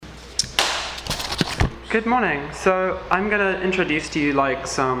Good morning. So I'm going to introduce to you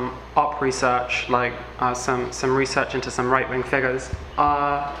some op research, some research into some right-wing figures.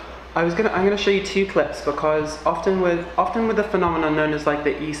 I'm going to show you two clips because often with the phenomenon known as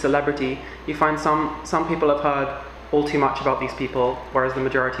the e-celebrity, you find some people have heard all too much about these people, whereas the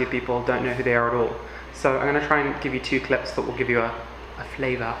majority of people don't know who they are at all. So I'm going to try and give you two clips that will give you a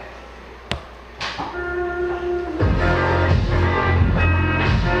flavour.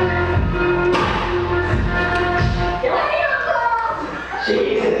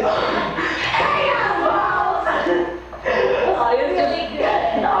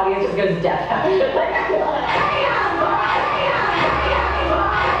 The audience just goes deaf.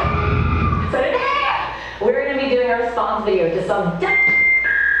 So today, we're going to be doing a response video to some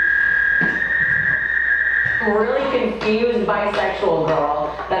really confused bisexual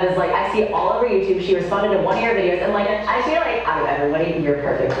girl that is I see all over YouTube. She responded to one of your videos, and I feel out of everybody, you're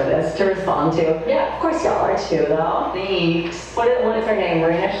perfect for this to respond to. Yeah, of course y'all are too, though. Thanks. What is her name?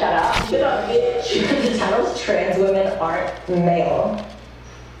 Marina, shut up. Shut up, bitch. The title is Trans Women Aren't Male.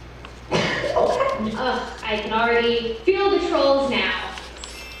 Okay. I can already feel the trolls now.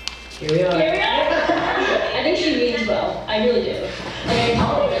 Here we are. I think she means well. I really do.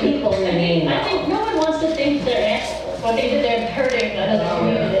 All these people mean well. I think no one wants to think they're assholes or think that they're hurting another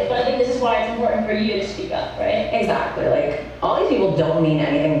community. But I think this is why it's important for you to speak up, right? Exactly. All these people don't mean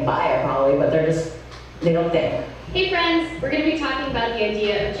anything by it probably, but they don't think. Hey friends, we're going to be talking about the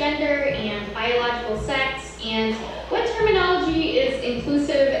idea of gender and biological sex and what terminology is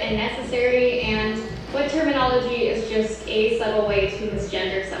inclusive and necessary and what terminology is just a subtle way to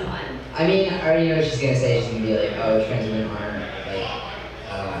misgender someone. I mean, I already know what she's going to say. She's going to be oh, trans women aren't,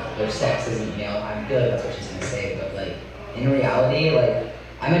 their sex isn't male. I feel that's what she's going to say, but in reality,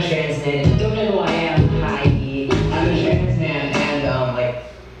 I'm a trans man, and you don't know who I am. Hi, I'm a trans man, and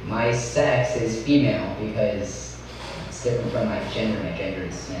my sex is female because it's different from my gender. My gender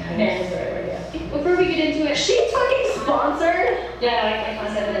is man. Man is the right word, yeah. Before we get into it, She's fucking sponsored? yeah, I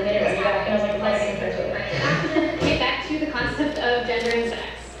concept in a minute, and I was let's get into it. After get back to the concept of gender and sex.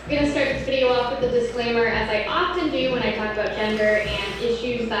 I'm going to start this video off with a disclaimer, as I often do when I talk about gender and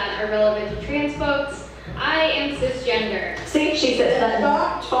issues that are relevant to trans folks. I am cisgender. See, she says that.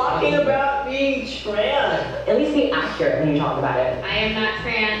 Stop talking about being trans. At least be accurate when you talk about it. I am not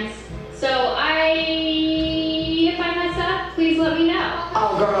trans, so if I mess up, please let me know.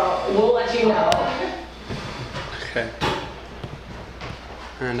 Oh, girl, we'll let you know. Okay.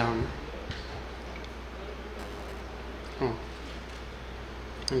 And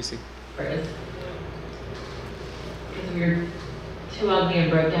let me see. Because we're too ugly and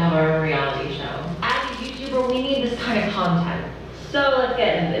broke to have our own reality show. As a YouTuber, we need this kind of content. So let's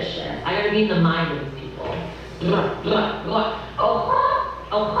get into this shit. I gotta be in the mind of these people.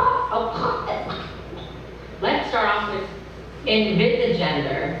 Let's start off with invent the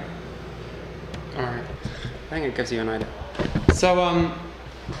gender. Alright. I think it gives you an idea. So,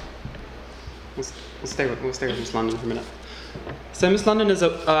 we'll stay with Miss London for a minute. So Miss London is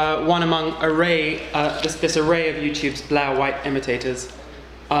one among this array of YouTube's Blair White imitators.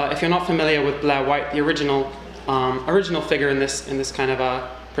 If you're not familiar with Blair White, the original figure in this kind of a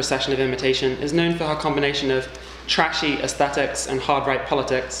procession of imitation is known for her combination of trashy aesthetics and hard right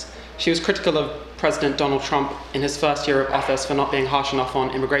politics. She was critical of President Donald Trump in his first year of office for not being harsh enough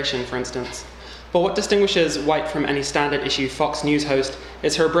on immigration, for instance. But what distinguishes White from any standard issue Fox News host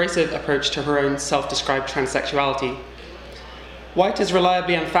is her abrasive approach to her own self-described transsexuality. White is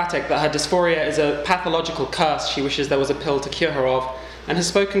reliably emphatic that her dysphoria is a pathological curse she wishes there was a pill to cure her of, and has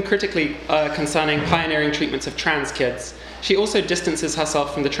spoken critically concerning pioneering treatments of trans kids. She also distances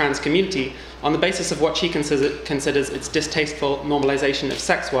herself from the trans community on the basis of what she considers its distasteful normalization of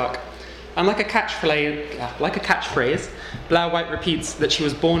sex work. And like a catchphrase, Blair White repeats that she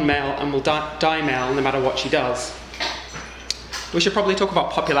was born male and will die male no matter what she does. We should probably talk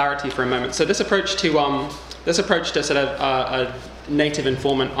about popularity for a moment. So this approach to sort of a native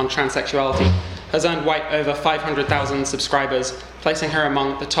informant on transsexuality has earned White over 500,000 subscribers, placing her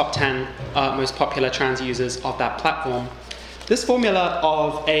among the top 10 most popular trans users of that platform. This formula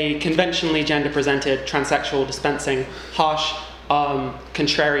of a conventionally gender-presented transsexual dispensing harsh,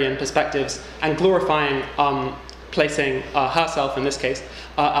 contrarian perspectives and glorifying placing herself, in this case,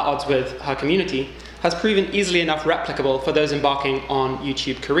 at odds with her community, has proven easily enough replicable for those embarking on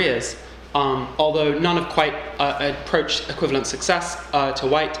YouTube careers. Although none have quite approached equivalent success to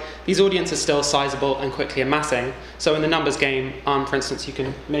White, these audiences are still sizable and quickly amassing. So in the numbers game, for instance, you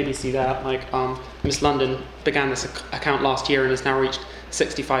can maybe see that Miss London began this account last year and has now reached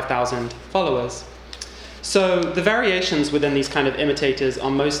 65,000 followers. So the variations within these kind of imitators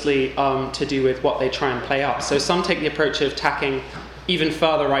are mostly to do with what they try and play up. So some take the approach of tacking even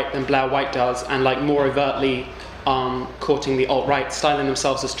further right than Blair White does, and like more overtly courting the alt-right, styling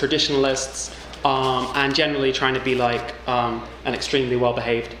themselves as traditionalists, and generally trying to be like an extremely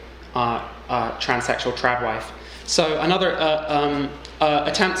well-behaved transsexual trad wife. So another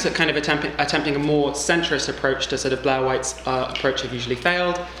attempts at kind of attempting a more centrist approach to sort of Blair White's approach have usually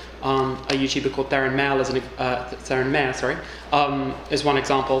failed. A YouTuber called Theron Mayer is one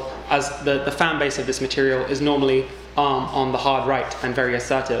example, as the fan base of this material is normally on the hard right and very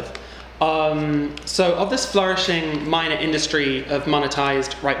assertive. So of this flourishing minor industry of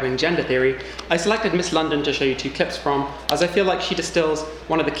monetized right-wing gender theory, I selected Miss London to show you 2 clips from, as I feel like she distills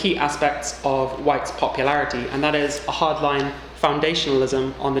one of the key aspects of White's popularity, and that is a hardline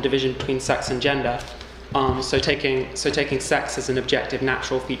foundationalism on the division between sex and gender. So taking sex as an objective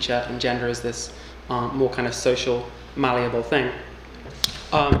natural feature and gender as this more kind of social, malleable thing.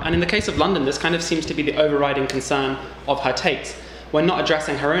 And in the case of London, this kind of seems to be the overriding concern of her takes. When not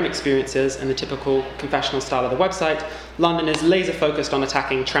addressing her own experiences in the typical confessional style of the website, London is laser focused on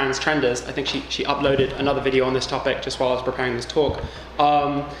attacking trans trenders. I think she uploaded another video on this topic just while I was preparing this talk.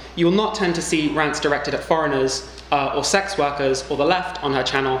 You will not tend to see rants directed at foreigners or sex workers or the left on her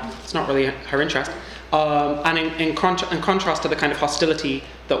channel. It's not really her interest. And in contrast to the kind of hostility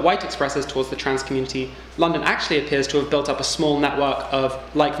that White expresses towards the trans community, London actually appears to have built up a small network of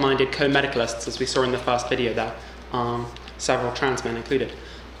like-minded co-medicalists, as we saw in the first video there. Several trans men included.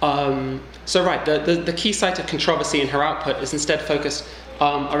 The key site of controversy in her output is instead focused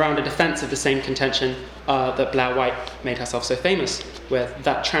around a defense of the same contention that Blair White made herself so famous with,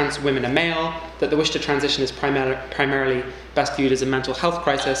 that trans women are male, that the wish to transition is primarily best viewed as a mental health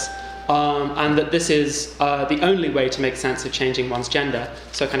crisis, and that this is the only way to make sense of changing one's gender,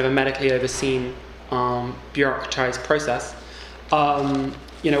 so kind of a medically overseen, bureaucratized process.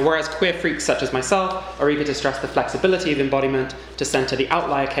 Whereas queer freaks such as myself are eager to stress the flexibility of embodiment, to center the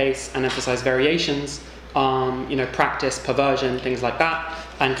outlier case and emphasize variations, practice, perversion, things like that,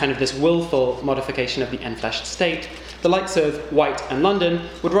 and kind of this willful modification of the enfleshed state, the likes of White and London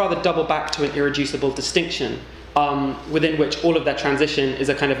would rather double back to an irreducible distinction within which all of their transition is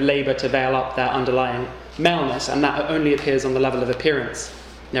a kind of labor to veil up their underlying maleness, and that only appears on the level of appearance,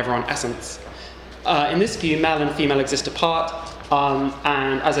 never on essence. In this view, male and female exist apart,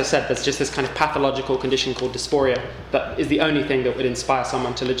 and as I said, there's just this kind of pathological condition called dysphoria that is the only thing that would inspire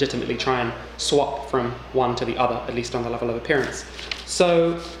someone to legitimately try and swap from one to the other, at least on the level of appearance.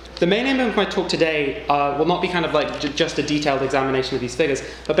 So the main aim of my talk today will not be kind of like just a detailed examination of these figures,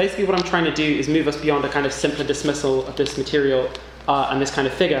 but basically what I'm trying to do is move us beyond a kind of simpler dismissal of this material and this kind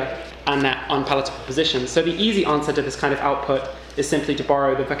of figure and that unpalatable position. So the easy answer to this kind of output is simply to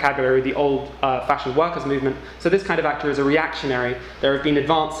borrow the vocabulary of the old-fashioned workers' movement. So this kind of actor is a reactionary. There have been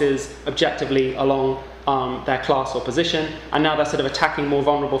advances objectively along their class or position, and now they're sort of attacking more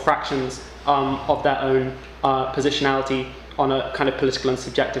vulnerable fractions of their own positionality on a kind of political and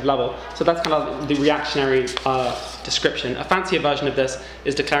subjective level. So that's kind of the reactionary description. A fancier version of this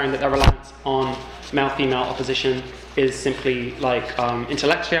is declaring that their reliance on male-female opposition is simply like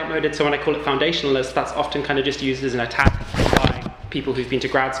intellectually outmoded. So when I call it foundationalist, that's often kind of just used as an attack by people who've been to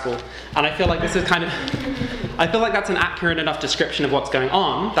grad school. And I feel like this is kind of, I feel like that's an accurate enough description of what's going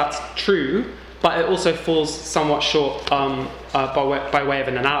on. That's true, but it also falls somewhat short by way of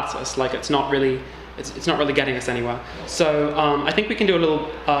an analysis. Like it's not really getting us anywhere. So I think we can do a little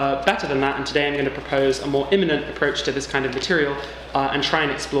better than that, and today I'm going to propose a more imminent approach to this kind of material and try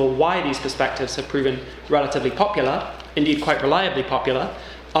and explore why these perspectives have proven relatively popular, indeed quite reliably popular,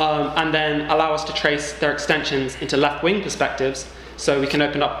 and then allow us to trace their extensions into left-wing perspectives so we can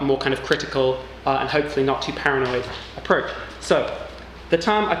open up a more kind of critical and hopefully not too paranoid approach. So the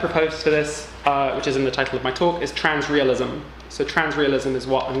term I propose for this, which is in the title of my talk, is transrealism. So transrealism is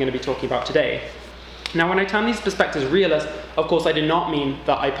what I'm going to be talking about today. Now, when I term these perspectives realist, of course, I do not mean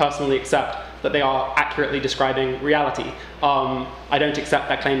that I personally accept that they are accurately describing reality. I don't accept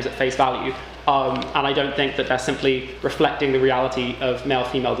their claims at face value, and I don't think that they're simply reflecting the reality of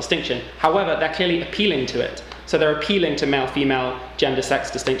male-female distinction. However, they're clearly appealing to it. So they're appealing to male-female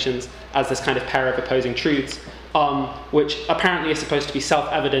gender-sex distinctions as this kind of pair of opposing truths, which apparently is supposed to be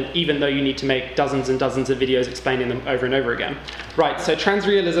self-evident, even though you need to make dozens and dozens of videos explaining them over and over again. Right, so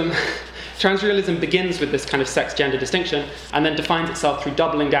transrealism begins with this kind of sex-gender distinction and then defines itself through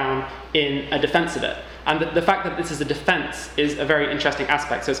doubling down in a defense of it. And the fact that this is a defense is a very interesting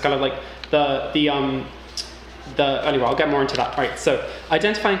aspect. So it's kind of like anyway, I'll get more into that. Right, so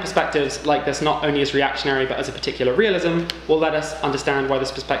identifying perspectives like this not only as reactionary but as a particular realism will let us understand why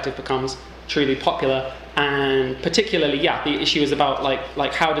this perspective becomes truly popular, and particularly, the issue is about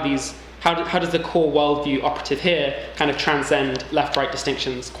like how does the core worldview operative here kind of transcend left-right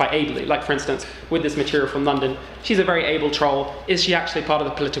distinctions quite ably? Like, for instance, with this material from London, she's a very able troll. Is she actually part of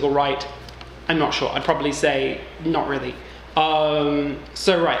the political right? I'm not sure. I'd probably say not really.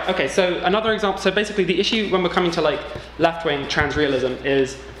 So another example. So basically, the issue when we're coming to like left-wing transrealism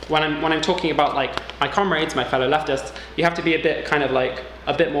is when I'm talking about like my comrades, my fellow leftists, you have to be a bit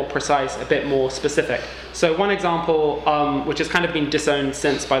more precise, a bit more specific. So one example, which has kind of been disowned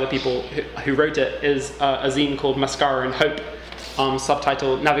since by the people who wrote it, is a zine called Mascara and Hope,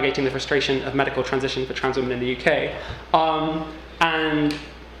 subtitled "Navigating the Frustration of Medical Transition for Trans Women in the UK." I'm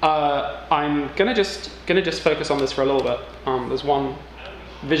gonna just focus on this for a little bit. There's one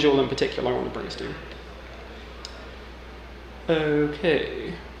visual in particular I want to bring us to.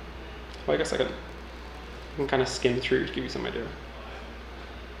 Okay. Well, I guess I can kind of skim through to give you some idea.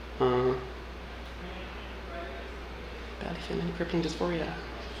 Barely feeling any crippling dysphoria.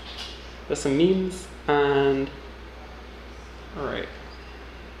 There's some memes and... Alright.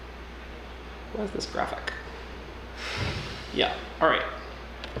 Where's this graphic? Yeah, alright.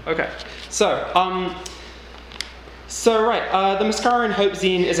 Okay, the Mascara and Hope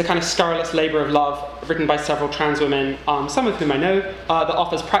zine is a kind of scurrilous labour of love written by several trans women, some of whom I know, that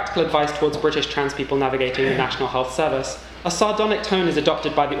offers practical advice towards British trans people navigating the National Health Service. A sardonic tone is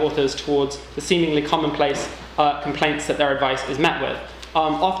adopted by the authors towards the seemingly commonplace complaints that their advice is met with.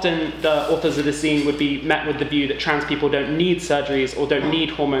 Often the authors of the zine would be met with the view that trans people don't need surgeries or don't need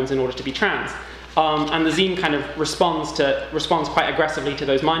hormones in order to be trans. And the zine kind of responds quite aggressively to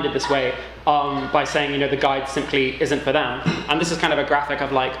those minded this way by saying, the guide simply isn't for them. And this is kind of a graphic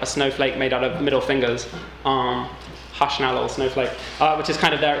of like a snowflake made out of middle fingers. Hush now, little snowflake, which is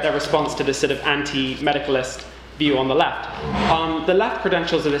kind of their response to this sort of anti-medicalist view on the left. The left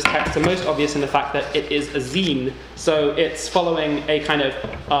credentials of this text are most obvious in the fact that it is a zine, so it's following a kind of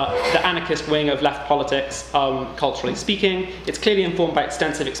the anarchist wing of left politics, culturally speaking. It's clearly informed by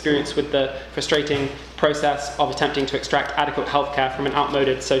extensive experience with the frustrating process of attempting to extract adequate healthcare from an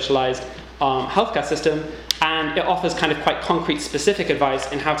outmoded, socialized healthcare system, and it offers kind of quite concrete, specific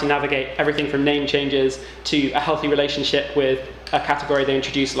advice in how to navigate everything from name changes to a healthy relationship with a category they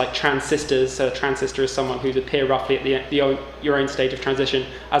introduce like trans sisters. So a trans sister is someone who'd appear roughly at your own stage of transition,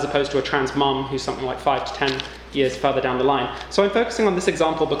 as opposed to a trans mum who's something like 5 to 10 years further down the line. So I'm focusing on this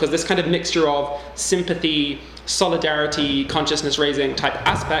example because this kind of mixture of sympathy, solidarity, consciousness raising type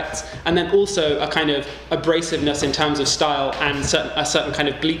aspects, and then also a kind of abrasiveness in terms of style and a certain kind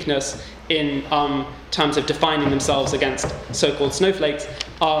of bleakness in terms of defining themselves against so-called snowflakes,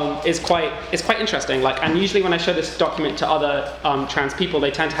 is quite interesting. And usually when I show this document to other trans people,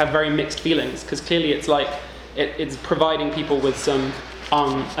 they tend to have very mixed feelings, because clearly it's like it's providing people with some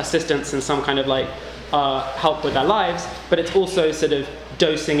assistance and some kind of help with their lives, but it's also sort of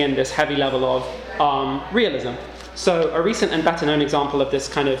dosing in this heavy level of realism. So a recent and better known example of this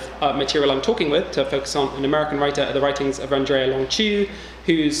kind of material I'm talking with, to focus on an American writer, are the writings of Andrea Long-Chu,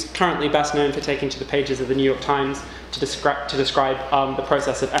 who's currently best known for taking to the pages of the New York Times to describe the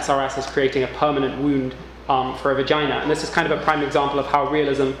process of SRS as creating a permanent wound for a vagina. And this is kind of a prime example of how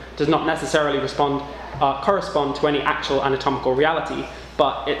realism does not necessarily correspond to any actual anatomical reality,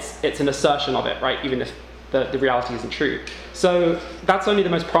 but it's an assertion of it, right? Even if the reality isn't true. So that's only the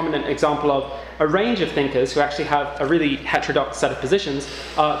most prominent example of a range of thinkers who actually have a really heterodox set of positions,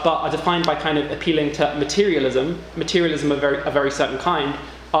 but are defined by kind of appealing to materialism of a very certain kind,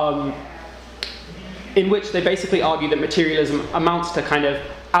 in which they basically argue that materialism amounts to kind of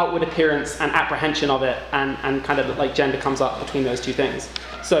outward appearance and apprehension of it, and kind of like gender comes up between those two things.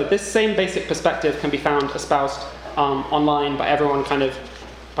 So this same basic perspective can be found espoused online by everyone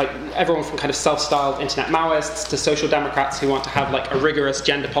from kind of self-styled internet Maoists to social democrats who want to have a rigorous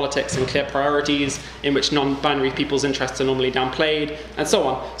gender politics and clear priorities in which non-binary people's interests are normally downplayed, and so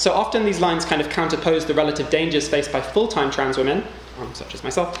on. So often these lines kind of counterpose the relative dangers faced by full-time trans women, such as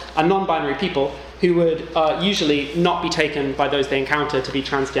myself, and non-binary people who would usually not be taken by those they encounter to be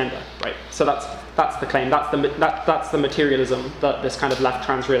transgender, right? So that's the claim, that's the materialism that this kind of left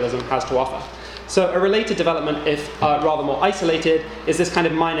transrealism has to offer. So a related development, if rather more isolated, is this kind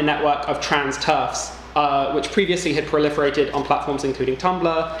of minor network of trans TERFs, which previously had proliferated on platforms including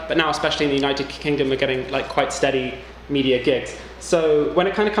Tumblr, but now especially in the United Kingdom are getting quite steady media gigs. So when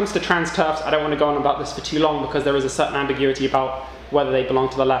it kind of comes to trans TERFs, I don't want to go on about this for too long because there is a certain ambiguity about whether they belong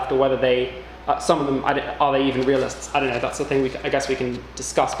to the left or whether they, some of them, are they even realists? I don't know, that's the thing I guess we can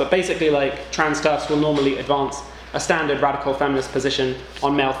discuss. But basically trans TERFs will normally advance a standard radical feminist position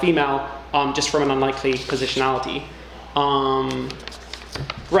on male-female, just from an unlikely positionality.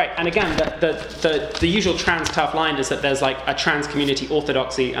 Right, and again, the usual trans tough line is that there's like a trans community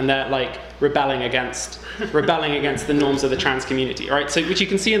orthodoxy, and they're like rebelling against the norms of the trans community, right? So which you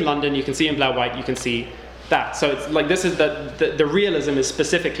can see in London, you can see in Blair White, you can see that. So it's like this is the realism is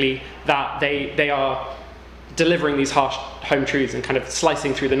specifically that they are delivering these harsh home truths and kind of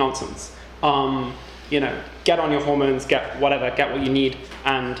slicing through the nonsense. Get on your hormones, get what you need,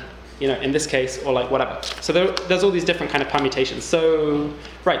 and in this case, or like whatever. So there's all these different kind of permutations. So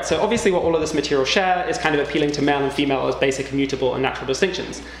obviously what all of this material share is kind of appealing to male and female as basic, immutable, and natural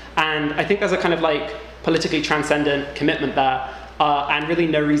distinctions. And I think there's a kind of like politically transcendent commitment there, and really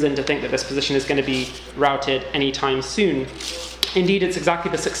no reason to think that this position is going to be routed anytime soon. Indeed, it's exactly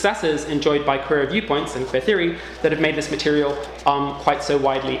the successes enjoyed by queer viewpoints and queer theory that have made this material quite so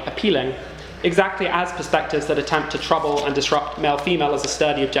widely appealing. Exactly as perspectives that attempt to trouble and disrupt male-female as a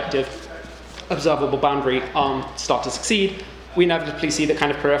sturdy, objective, observable boundary start to succeed, we inevitably see the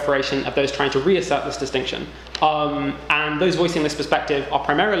kind of proliferation of those trying to reassert this distinction. And those voicing this perspective are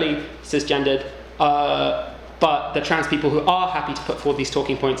primarily cisgendered, but the trans people who are happy to put forward these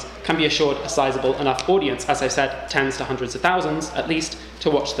talking points can be assured a sizable enough audience, as I said, tens to hundreds of thousands at least, to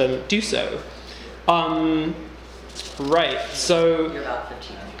watch them do so. Right, so... You're about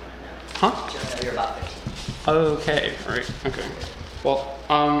 15. Huh? You're about 15. Okay, right, okay. Well,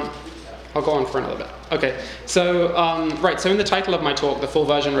 I'll go on for another bit. Okay, so, so in the title of my talk, the full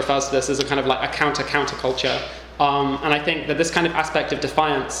version refers to this as a kind of like a counterculture. And I think that this kind of aspect of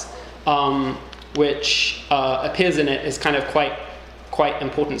defiance, which appears in it, is kind of quite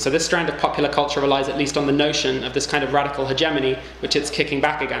important. So this strand of popular culture relies at least on the notion of this kind of radical hegemony, which it's kicking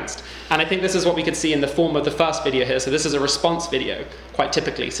back against. And I think this is what we could see in the form of the first video here. So this is a response video, quite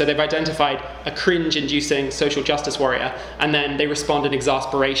typically. So they've identified a cringe-inducing social justice warrior, and then they respond in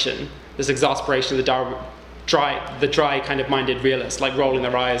exasperation. This exasperation of the dry kind of minded realist, like rolling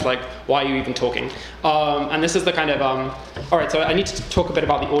their eyes, like, why are you even talking? And this is the kind of, all right, so I need to talk a bit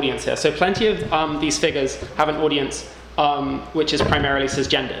about the audience here. So plenty of these figures have an audience which is primarily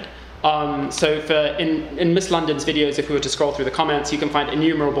cisgendered. So in Miss London's videos, if we were to scroll through the comments, you can find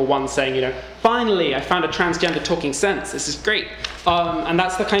innumerable ones saying, finally, I found a transgender talking sense. This is great. And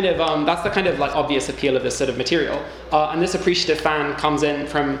that's the kind of like obvious appeal of this sort of material. And this appreciative fan comes in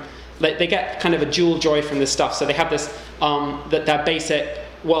from, they get kind of a dual joy from this stuff. So they have this, that their basic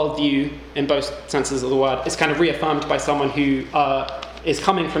worldview, in both senses of the word, is kind of reaffirmed by someone who is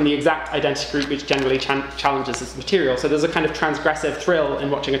coming from the exact identity group which generally challenges this material. So there's a kind of transgressive thrill in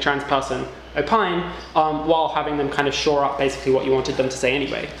watching a trans person opine, while having them kind of shore up basically what you wanted them to say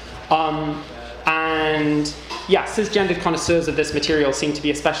anyway. And yeah, cisgendered connoisseurs of this material seem to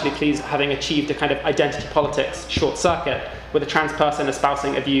be especially pleased at having achieved a kind of identity politics short circuit, with a trans person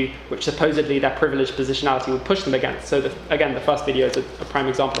espousing a view which supposedly their privileged positionality would push them against. So again, the first video is a prime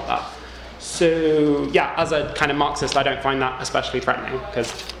example of that. So yeah, as a kind of Marxist, I don't find that especially threatening,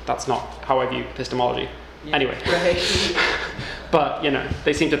 because that's not how I view epistemology. Yeah. Anyway, right. But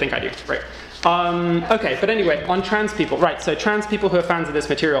they seem to think I do. Right. Okay, but anyway, on trans people, right? So trans people who are fans of this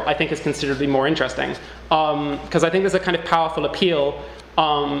material, I think is considerably more interesting, because I think there's a kind of powerful appeal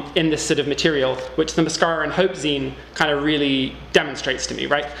in this sort of material, which the Mascara and Hope zine kind of really demonstrates to me,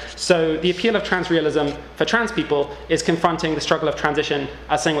 right? So the appeal of transrealism for trans people is confronting the struggle of transition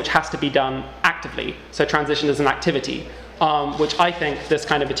as something which has to be done actively. So transition is an activity, which I think this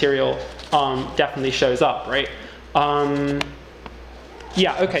kind of material definitely shows up, right?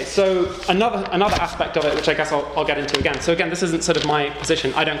 Yeah, okay, so another aspect of it, which I guess I'll get into again. So again, this isn't sort of my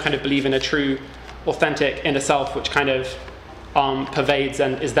position. I don't kind of believe in a true, authentic inner self, which kind of pervades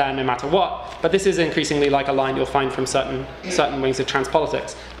and is there no matter what. But this is increasingly like a line you'll find from certain wings of trans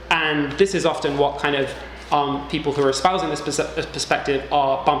politics. And this is often what kind of people who are espousing this perspective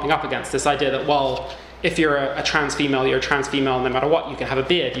are bumping up against. This idea that, well, if you're a trans female, you're a trans female no matter what. You can have a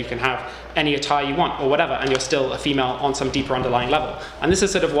beard, you can have any attire you want or whatever, and you're still a female on some deeper underlying level. And this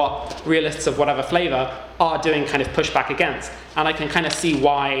is sort of what realists of whatever flavor are doing kind of pushback against. And I can kind of see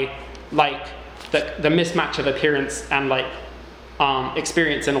why, like, the mismatch of appearance and like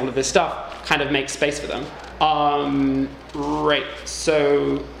experience and all of this stuff kind of makes space for them. Right,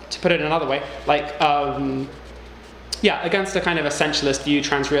 so to put it another way, like, yeah, against a kind of essentialist view,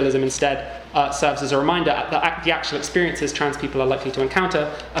 transrealism instead serves as a reminder that the actual experiences trans people are likely to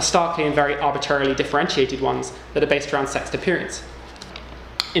encounter are starkly and very arbitrarily differentiated ones that are based around sexed appearance,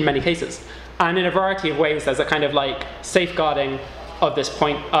 in many cases. And in a variety of ways, there's a kind of like safeguarding of this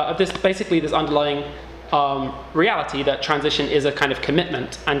point, of this basically this underlying reality that transition is a kind of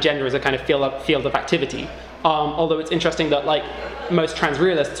commitment and gender is a kind of field of activity. Although it's interesting that like most trans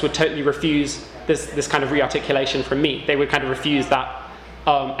realists would totally refuse this kind of rearticulation from me. They would kind of refuse that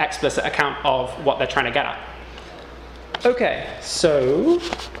explicit account of what they're trying to get at. Okay, so,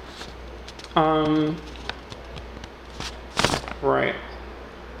 right.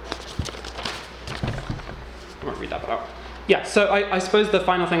 I won't read that out. Yeah, so I suppose the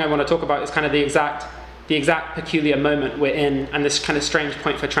final thing I want to talk about is kind of the exact peculiar moment we're in, and this kind of strange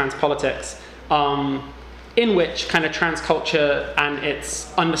point for trans politics, in which kind of trans culture and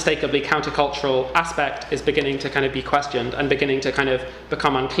its unmistakably countercultural aspect is beginning to kind of be questioned and beginning to kind of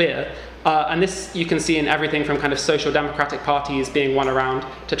become unclear. And this you can see in everything from kind of social democratic parties being won around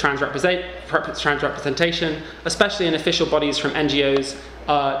to trans representation, especially in official bodies from NGOs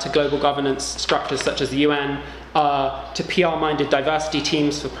to global governance structures such as the UN, to PR-minded diversity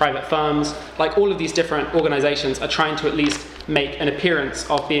teams for private firms. Like, all of these different organizations are trying to at least make an appearance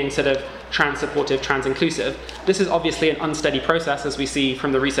of being sort of trans-supportive, trans-inclusive. This is obviously an unsteady process, as we see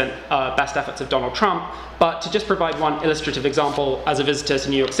from the recent best efforts of Donald Trump. But to just provide one illustrative example, as a visitor to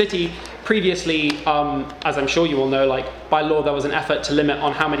New York City, previously, as I'm sure you all know, like, by law there was an effort to limit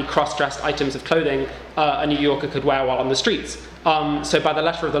on how many cross-dressed items of clothing a New Yorker could wear while on the streets. So by the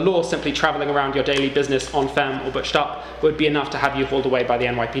letter of the law, simply traveling around your daily business en femme or butched up would be enough to have you hauled away by the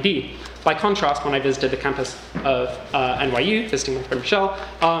NYPD. By contrast, when I visited the campus of NYU, visiting my friend Michelle,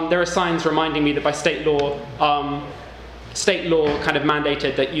 there are signs reminding me that by state law kind of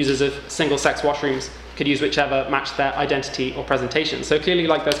mandated that users of single-sex washrooms could use whichever matched their identity or presentation. So clearly,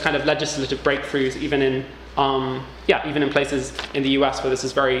 like, there's kind of legislative breakthroughs even in places in the US where this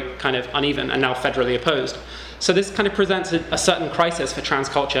is very kind of uneven and now federally opposed. So this kind of presents a certain crisis for trans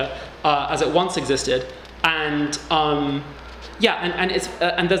culture as it once existed, and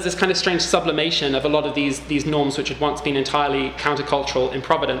there's this kind of strange sublimation of a lot of these norms which had once been entirely countercultural in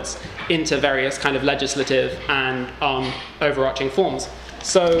providence into various kind of legislative and overarching forms.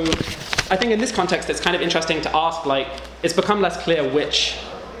 So I think in this context it's kind of interesting to ask, like, it's become less clear which,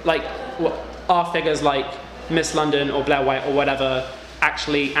 like, are figures like Miss London or Blair White or whatever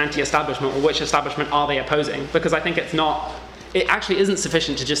actually anti-establishment, or which establishment are they opposing? Because I think it actually isn't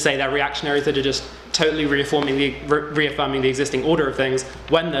sufficient to just say they're reactionaries that are just totally reaffirming the existing order of things,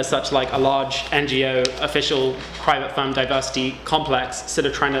 when there's such like a large NGO, official, private firm diversity complex sort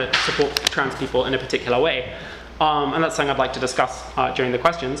of trying to support trans people in a particular way. And that's something I'd like to discuss during the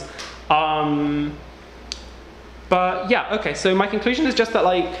questions. But yeah, okay, so my conclusion is just that,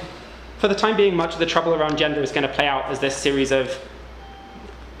 like, for the time being, much of the trouble around gender is going to play out as this series of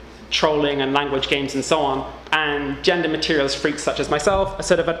trolling and language games and so on, and gender materialist freaks such as myself are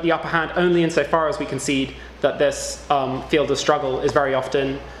sort of at the upper hand only insofar as we concede that this field of struggle is very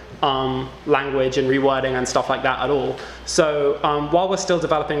often language and rewording and stuff like that at all. So while we're still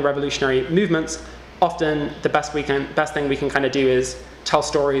developing revolutionary movements, often the best thing we can kind of do is tell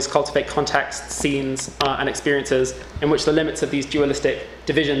stories, cultivate contexts, scenes, and experiences in which the limits of these dualistic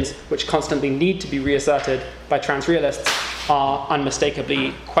divisions, which constantly need to be reasserted by trans realists, are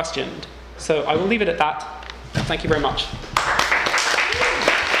unmistakably questioned. So I will leave it at that. Thank you very much.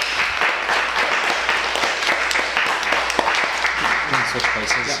 Switch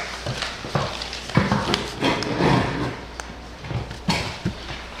places. Yeah.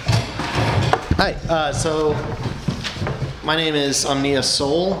 Hi, so my name is Omnia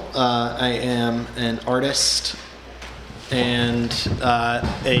Soul. I am an artist and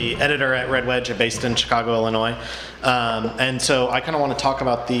a editor at Red Wedge, based in Chicago, Illinois. And so I kind of want to talk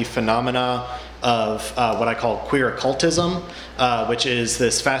about the phenomena of what I call queer occultism, which is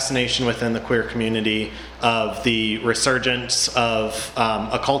this fascination within the queer community of the resurgence of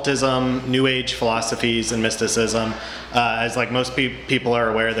occultism, New Age philosophies, and mysticism. As like most people are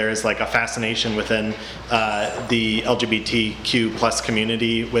aware, there is like a fascination within the LGBTQ plus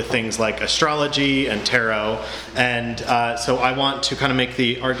community with things like astrology and tarot. And so I want to kind of make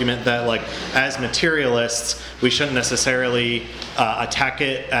the argument that, like, as materialists, we shouldn't necessarily attack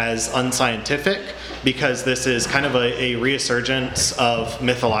it as unscientific, because this is kind of a resurgence of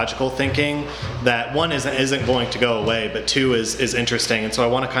mythological thinking that, one, isn't going to go away, but two, is interesting. And so I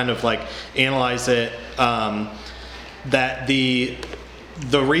want to kind of like analyze it, that the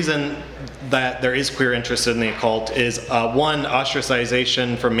reason that there is queer interest in the occult is one,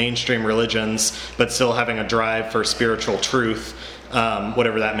 ostracization from mainstream religions, but still having a drive for spiritual truth,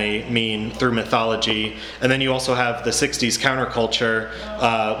 whatever that may mean, through mythology. And then you also have the 60s counterculture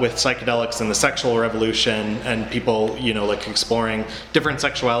with psychedelics and the sexual revolution, and people, you know, like exploring different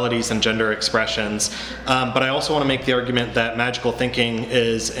sexualities and gender expressions. But I also want to make the argument that magical thinking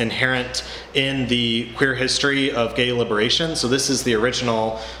is inherent in the queer history of gay liberation. So this is the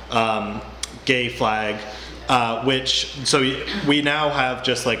original gay flag. so we now have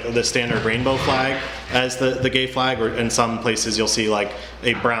just like the standard rainbow flag as the gay flag, or in some places you'll see like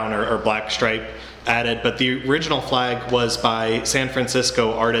a brown or black stripe added, but the original flag was by San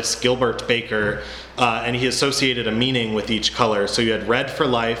Francisco artist Gilbert Baker, and he associated a meaning with each color. So you had red for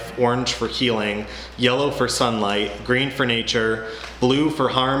life, orange for healing, yellow for sunlight, green for nature, blue for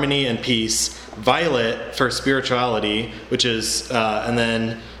harmony and peace, violet for spirituality, which is, and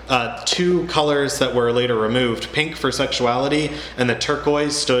then two colors that were later removed, pink for sexuality, and the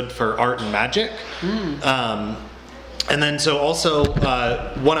turquoise stood for art and magic. And then so also,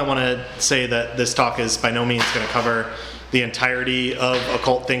 one, I want to say that this talk is by no means going to cover the entirety of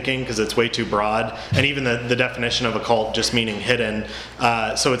occult thinking, because it's way too broad, and even the definition of occult just meaning hidden.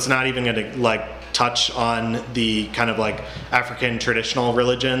 So it's not even going to like touch on the kind of like African traditional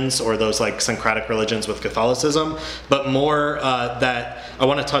religions or those like syncretic religions with Catholicism, but more that I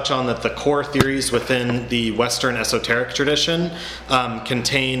want to touch on that the core theories within the Western esoteric tradition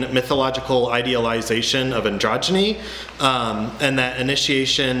contain mythological idealization of androgyny, and that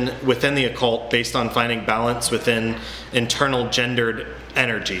initiation within the occult based on finding balance within internal gendered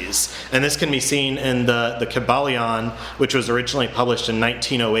energies. And this can be seen in the Kybalion, which was originally published in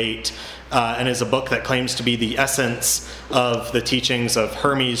 1908, and is a book that claims to be the essence of the teachings of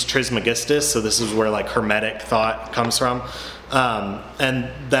Hermes Trismegistus. So this is where like Hermetic thought comes from. And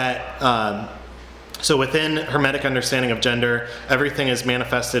that, so within Hermetic understanding of gender, everything is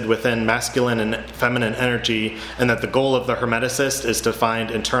manifested within masculine and feminine energy, and that the goal of the Hermeticist is to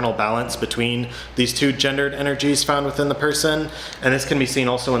find internal balance between these two gendered energies found within the person. And this can be seen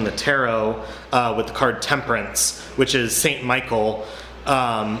also in the tarot with the card Temperance, which is Saint Michael,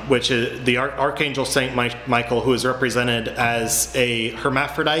 which is the Archangel Saint Michael, who is represented as a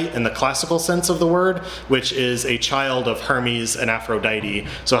hermaphrodite in the classical sense of the word, which is a child of Hermes and Aphrodite.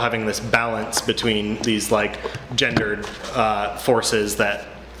 So having this balance between these like gendered forces that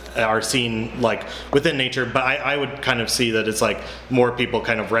are seen like within nature. But I would kind of see that it's like more people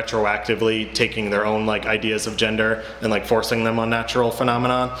kind of retroactively taking their own like ideas of gender and like forcing them on natural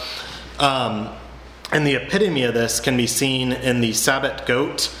phenomena. And the epitome of this can be seen in the Sabbath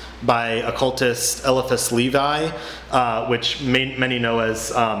Goat by occultist Eliphas Levi, which many know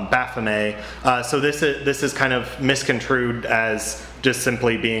as Baphomet. So this is kind of misconstrued as just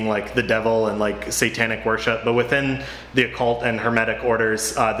simply being like the devil and like satanic worship. But within the occult and hermetic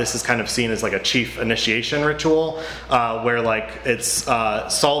orders, this is kind of seen as like a chief initiation ritual, where like it's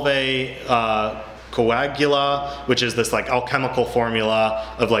Salve coagula, which is this like alchemical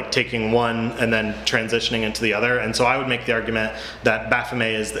formula of like taking one and then transitioning into the other. And so I would make the argument that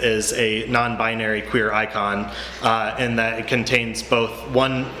Baphomet is a non-binary queer icon, in that it contains both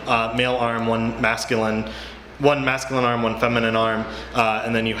one male arm, one masculine arm, one feminine arm,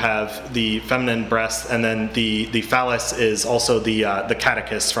 and then you have the feminine breast, and then the phallus is also the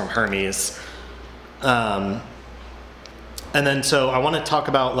catechist from Hermes. And then so I want to talk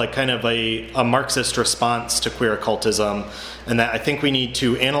about like kind of a Marxist response to queer occultism, and that I think we need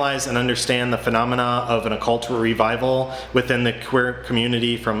to analyze and understand the phenomena of an occult revival within the queer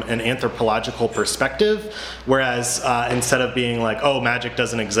community from an anthropological perspective, whereas instead of being like, oh, magic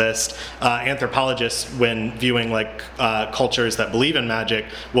doesn't exist, anthropologists, when viewing like cultures that believe in magic,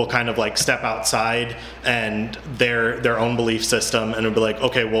 will kind of like step outside and their own belief system and will be like,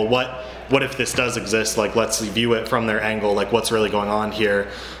 okay, well, what if this does exist? Like, let's view it from their angle, like what's really going on here.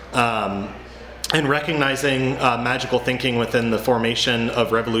 And recognizing magical thinking within the formation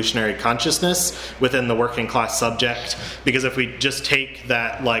of revolutionary consciousness within the working class subject. Because if we just take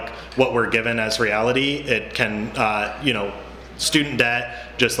that, like what we're given as reality, it can, student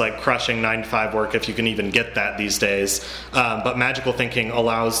debt, just like crushing 9-to-5 work, if you can even get that these days. But magical thinking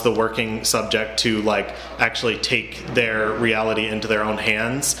allows the working subject to like actually take their reality into their own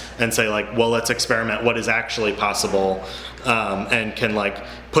hands and say like, well, let's experiment what is actually possible, and can like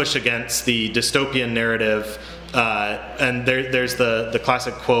push against the dystopian narrative. And there's the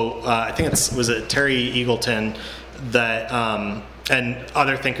classic quote, I think was it Terry Eagleton, that and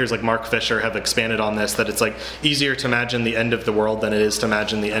other thinkers like Mark Fisher have expanded on this, that it's like easier to imagine the end of the world than it is to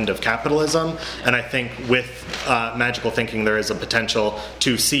imagine the end of capitalism. And I think with magical thinking there is a potential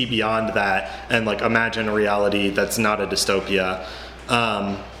to see beyond that and like imagine a reality that's not a dystopia.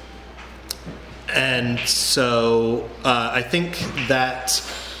 And so I think that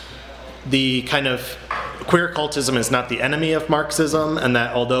the kind of queer occultism is not the enemy of Marxism, and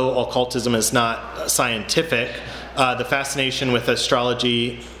that although occultism is not scientific, the fascination with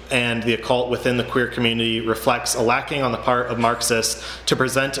astrology and the occult within the queer community reflects a lacking on the part of Marxists to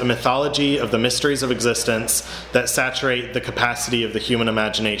present a mythology of the mysteries of existence that saturate the capacity of the human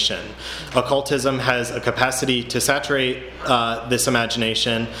imagination. Occultism has a capacity to saturate this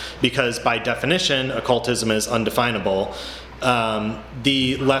imagination because, by definition, occultism is undefinable.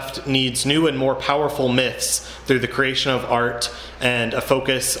 The left needs new and more powerful myths through the creation of art and a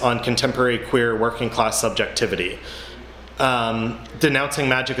focus on contemporary queer working class subjectivity. Denouncing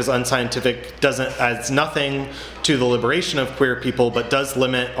magic as unscientific adds nothing to the liberation of queer people, but does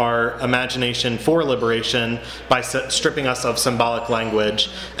limit our imagination for liberation by stripping us of symbolic language.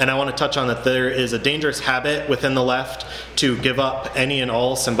 And I want to touch on that there is a dangerous habit within the left to give up any and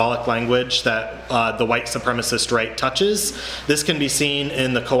all symbolic language that the white supremacist right touches. This can be seen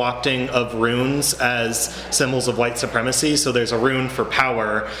in the co-opting of runes as symbols of white supremacy. So there's a rune for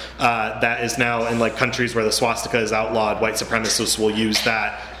power that is now in like countries where the swastika is outlawed. White supremacists will use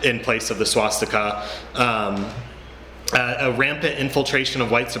that in place of the swastika. A rampant infiltration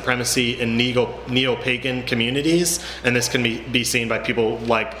of white supremacy in neo-pagan communities, and this can be seen by people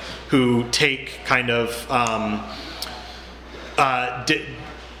like who take kind of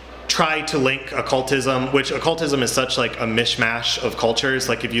try to link occultism, which occultism is such like a mishmash of cultures.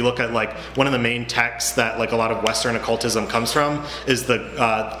 Like if you look at like one of the main texts that like a lot of Western occultism comes from is the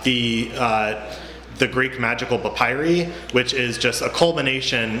Greek magical papyri, which is just a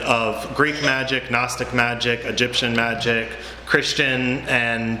culmination of Greek magic, Gnostic magic, Egyptian magic, Christian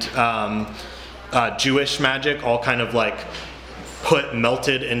and Jewish magic, all kind of like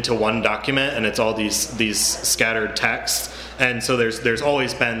melted into one document, and it's all these scattered texts. And so there's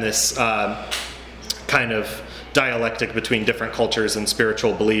always been this kind of dialectic between different cultures and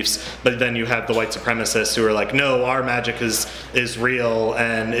spiritual beliefs, but then you have the white supremacists who are like, no, our magic is real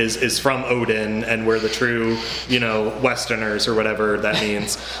and is from Odin, and we're the true, Westerners, or whatever that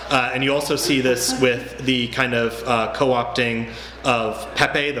means. And you also see this with the kind of co-opting of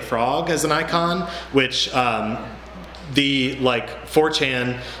Pepe the Frog as an icon, which the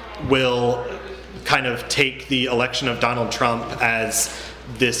 4chan will kind of take the election of Donald Trump as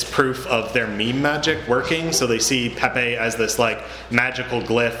this proof of their meme magic working. So they see Pepe as this magical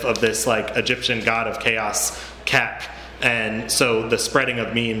glyph of this Egyptian god of chaos, Kek. And so the spreading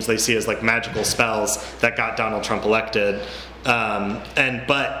of memes they see as magical spells that got Donald Trump elected.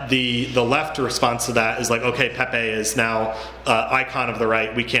 But the left response to that is okay, Pepe is now icon of the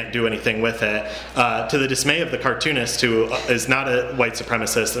right, we can't do anything with it, to the dismay of the cartoonist, who is not a white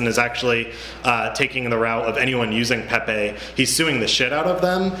supremacist and is actually taking the route of anyone using Pepe. He's suing the shit out of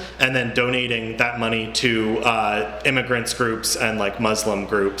them and then donating that money to immigrants groups and Muslim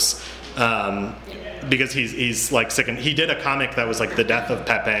groups. Because he's sick, and he did a comic that was the death of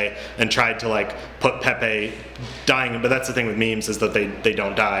Pepe and tried to put Pepe dying, but that's the thing with memes, is that they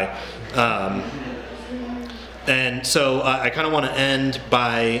don't die. And so I kind of want to end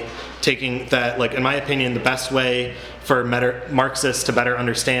by taking that, in my opinion, the best way for Marxists to better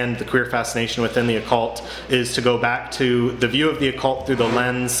understand the queer fascination within the occult is to go back to the view of the occult through the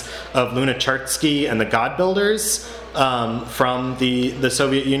lens of Lunacharsky and the God Builders from the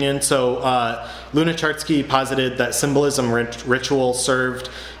Soviet Union. So Lunacharsky posited that symbolism ritual served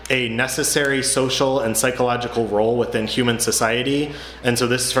a necessary social and psychological role within human society. And so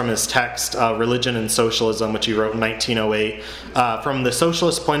this is from his text, Religion and Socialism, which he wrote in 1908. From the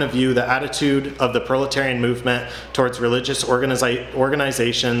socialist point of view, the attitude of the proletarian movement towards religious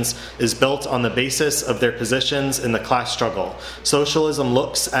organizations is built on the basis of their positions in the class struggle. Socialism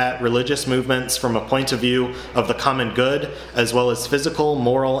looks at religious movements from a point of view of the common good, as well as physical,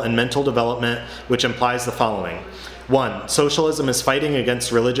 moral, and mental development, which implies the following. 1. Socialism is fighting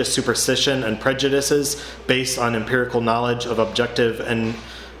against religious superstition and prejudices based on empirical knowledge of objective and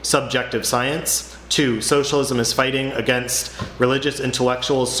subjective science. 2. Socialism is fighting against religious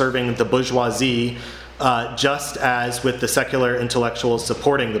intellectuals serving the bourgeoisie, just as with the secular intellectuals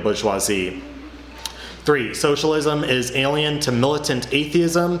supporting the bourgeoisie. 3. Socialism is alien to militant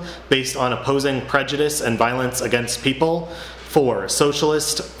atheism based on opposing prejudice and violence against people. 4.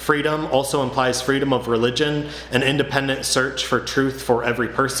 Socialist freedom also implies freedom of religion and independent search for truth for every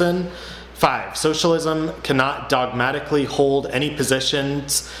person. 5. Socialism cannot dogmatically hold any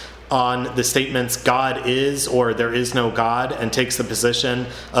positions on the statements God is or there is no God, and takes the position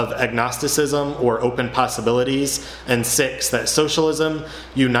of agnosticism or open possibilities. And 6. That socialism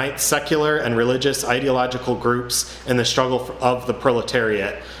unites secular and religious ideological groups in the struggle of the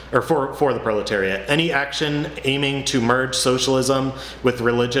proletariat, or for the proletariat. Any action aiming to merge socialism with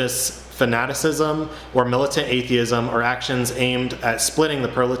religious fanaticism or militant atheism, or actions aimed at splitting the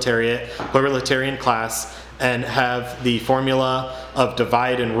proletarian class and have the formula of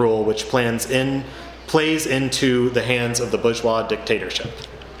divide and rule, which plays into the hands of the bourgeois dictatorship.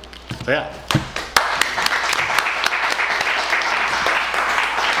 So yeah.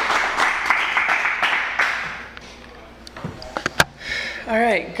 All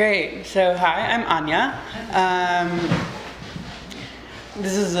right, great. So hi, I'm Anya.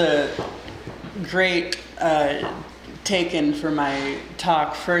 This is a great take-in for my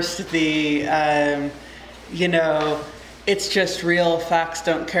talk. First, it's just real, facts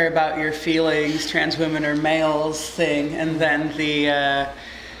don't care about your feelings, trans women are males thing, and then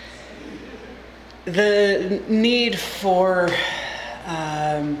the need for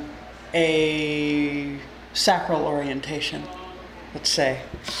a sacral orientation, let's say.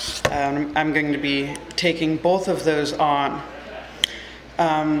 I'm going to be taking both of those on.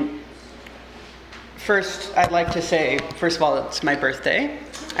 First, I'd like to say, first of all, it's my birthday.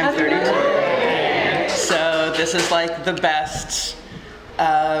 I'm 32. So this is like the best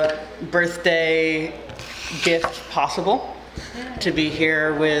birthday gift possible, to be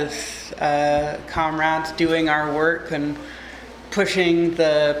here with comrades doing our work and pushing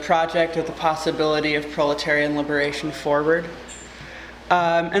the project of the possibility of proletarian liberation forward.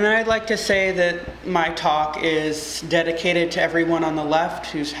 And then I'd like to say that my talk is dedicated to everyone on the left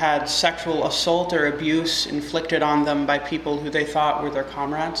who's had sexual assault or abuse inflicted on them by people who they thought were their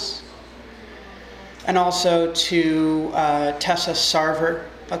comrades. And also to Tessa Sarver,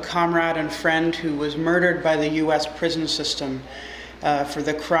 a comrade and friend who was murdered by the US prison system for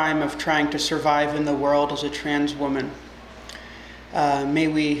the crime of trying to survive in the world as a trans woman. May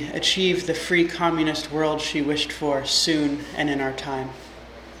we achieve the free communist world she wished for soon and in our time.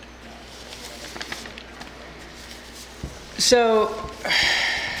 So,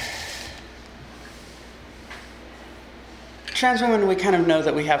 trans women, we kind of know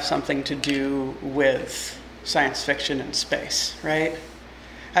that we have something to do with science fiction and space, right?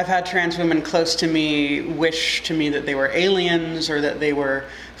 I've had trans women close to me wish to me that they were aliens or that they were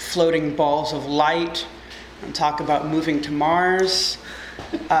floating balls of light and talk about moving to Mars.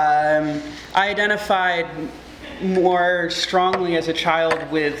 I identified more strongly as a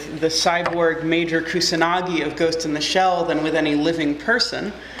child with the cyborg Major Kusanagi of Ghost in the Shell than with any living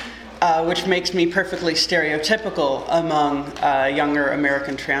person, which makes me perfectly stereotypical among younger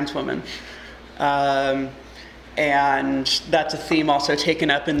American trans women. And that's a theme also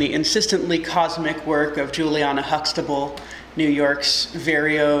taken up in the insistently cosmic work of Juliana Huxtable, New York's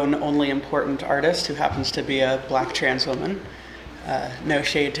very own only important artist who happens to be a black trans woman. No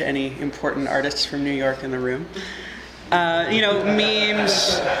shade to any important artists from New York in the room.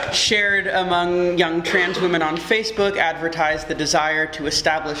 Memes shared among young trans women on Facebook advertise the desire to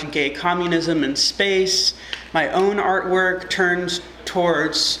establish gay communism in space. My own artwork turns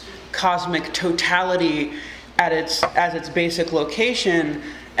towards cosmic totality as its basic location,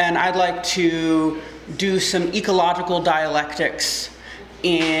 and I'd like to do some ecological dialectics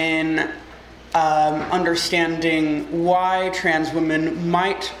in understanding why trans women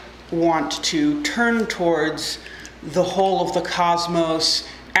might want to turn towards the whole of the cosmos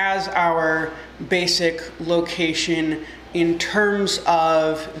as our basic location in terms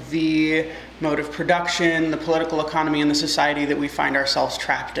of the mode of production, the political economy, and the society that we find ourselves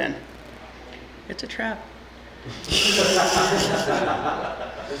trapped in. It's a trap.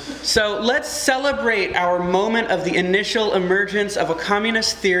 So let's celebrate our moment of the initial emergence of a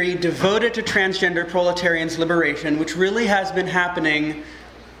communist theory devoted to transgender proletarians' liberation, which really has been happening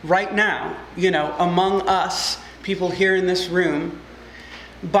right now, among us, people here in this room,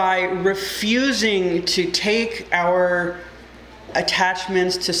 by refusing to take our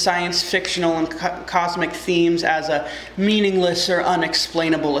attachments to science fictional and cosmic themes as a meaningless or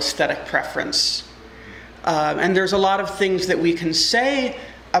unexplainable aesthetic preference. And there's a lot of things that we can say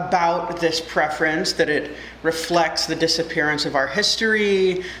about this preference, that it reflects the disappearance of our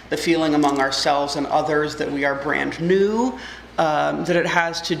history, the feeling among ourselves and others that we are brand new, that it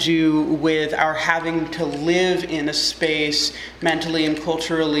has to do with our having to live in a space mentally and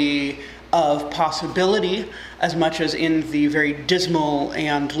culturally of possibility as much as in the very dismal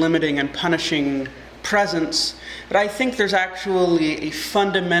and limiting and punishing presence. But I think there's actually a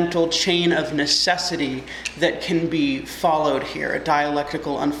fundamental chain of necessity that can be followed here, a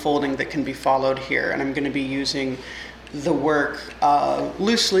dialectical unfolding that can be followed here. And I'm going to be using the work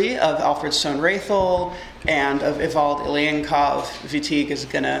loosely of Alfred Sohn-Rethel and of Ewald Ilyenkov. Vitig is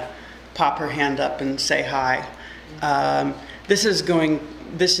going to pop her hand up and say hi. This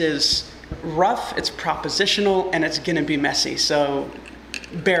is rough, it's propositional, and it's going to be messy, so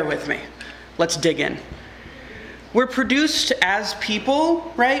bear with me. Let's dig in. We're produced as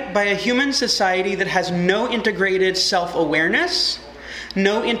people, right, by a human society that has no integrated self-awareness,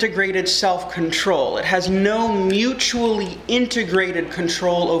 no integrated self-control. It has no mutually integrated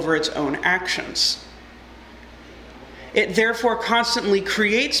control over its own actions. It therefore constantly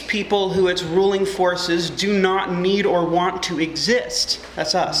creates people who its ruling forces do not need or want to exist.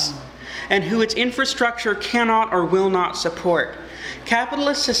 That's us. And who its infrastructure cannot or will not support.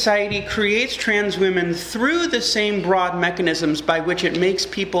 Capitalist society creates trans women through the same broad mechanisms by which it makes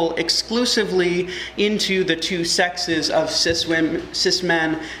people exclusively into the two sexes of cis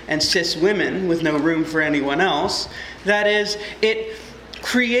men and cis women with no room for anyone else. That is, it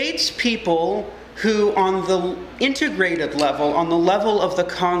creates people who on the integrated level, on the level of the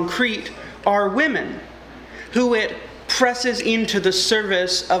concrete, are women, who it presses into the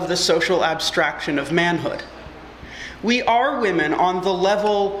service of the social abstraction of manhood. We are women on the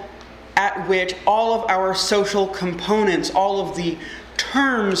level at which all of our social components, all of the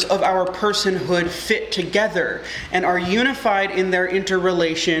terms of our personhood fit together and are unified in their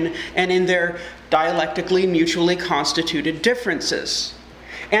interrelation and in their dialectically mutually constituted differences.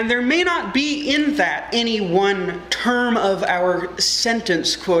 And there may not be in that any one term of our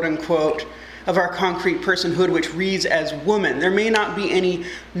sentence, quote unquote, of our concrete personhood which reads as woman. There may not be any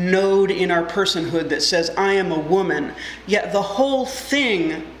node in our personhood that says, I am a woman. Yet the whole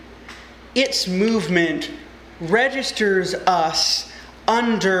thing, its movement, registers us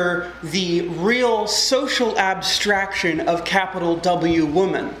under the real social abstraction of capital W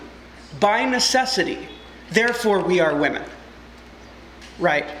woman. By necessity. Therefore, we are women.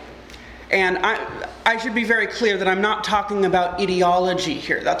 Right? And I should be very clear that I'm not talking about ideology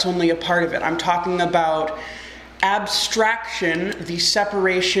here. That's only a part of it. I'm talking about abstraction, the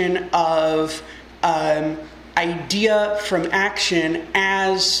separation of idea from action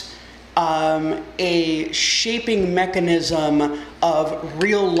as a shaping mechanism of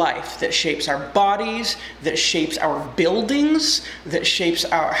real life that shapes our bodies, that shapes our buildings, that shapes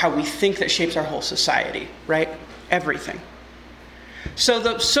how we think, that shapes our whole society, right? Everything. So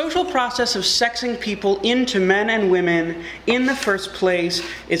the social process of sexing people into men and women in the first place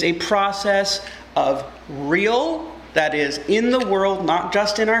is a process of real, that is, in the world, not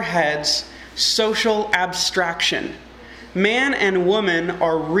just in our heads, social abstraction. Man and woman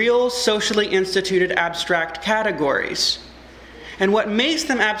are real, socially instituted abstract categories. And what makes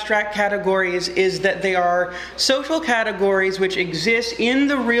them abstract categories is that they are social categories which exist in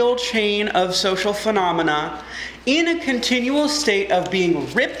the real chain of social phenomena in a continual state of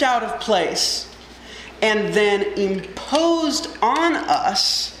being ripped out of place and then imposed on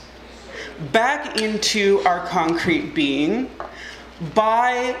us back into our concrete being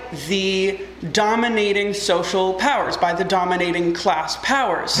by the dominating social powers, by the dominating class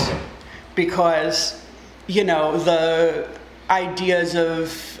powers. Because, you know, the ideas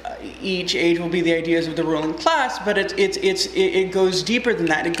of each age will be the ideas of the ruling class, but it goes deeper than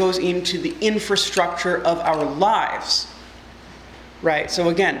that. It goes into the infrastructure of our lives, right? So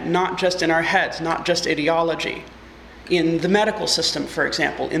again, not just in our heads, not just ideology. In the medical system, for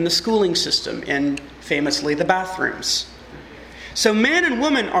example, in the schooling system, in famously the bathrooms. So man and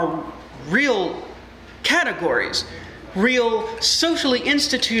woman are real categories, real socially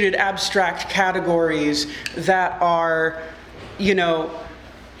instituted abstract categories that are, you know,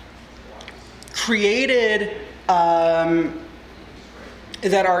 created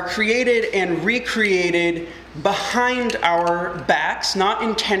and recreated behind our backs, not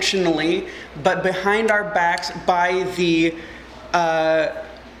intentionally, but behind our backs by the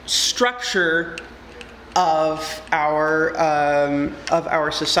structure of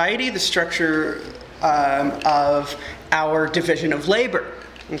our society, the structure of our division of labor.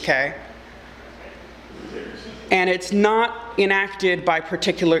 Okay. And it's not enacted by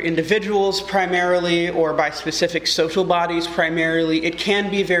particular individuals primarily or by specific social bodies primarily. It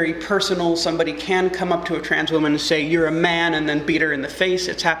can be very personal. Somebody can come up to a trans woman and say, you're a man, and then beat her in the face.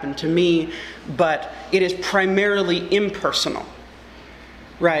 It's happened to me. But it is primarily impersonal,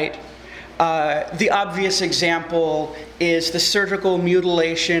 right? The obvious example is the surgical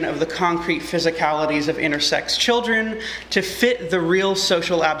mutilation of the concrete physicalities of intersex children to fit the real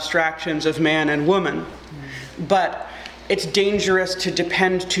social abstractions of man and woman. But it's dangerous to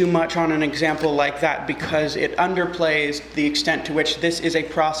depend too much on an example like that because it underplays the extent to which this is a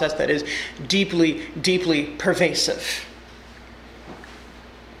process that is deeply, deeply pervasive.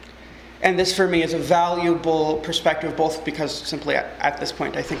 And this for me is a valuable perspective, both because simply at this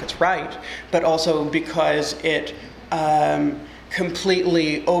point I think it's right, but also because it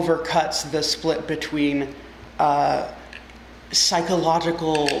completely overcuts the split between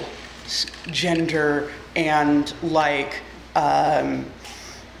psychological gender and like,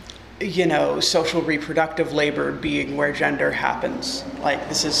 social reproductive labor being where gender happens. Like,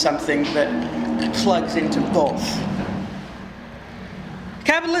 this is something that plugs into both.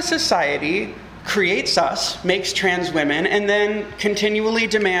 Capitalist society creates us, makes trans women, and then continually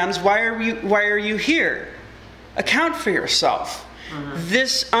demands, why are you here? Account for yourself.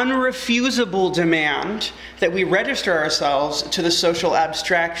 This unrefusable demand that we register ourselves to the social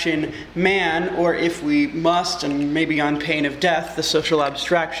abstraction man, or if we must, and maybe on pain of death, the social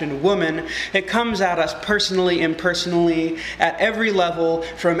abstraction woman, it comes at us personally, impersonally, at every level,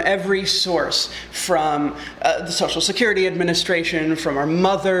 from every source, from the Social Security Administration, from our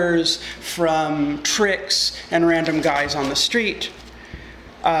mothers, from tricks and random guys on the street.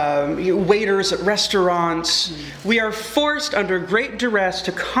 Waiters at restaurants. We are forced under great duress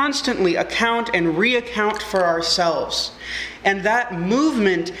to constantly account and reaccount for ourselves. And that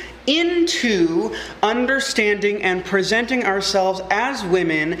movement into understanding and presenting ourselves as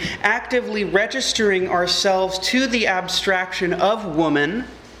women, actively registering ourselves to the abstraction of woman,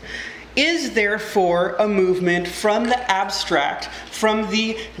 is therefore a movement from the abstract, from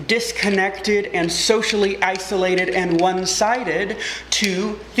the disconnected and socially isolated and one-sided,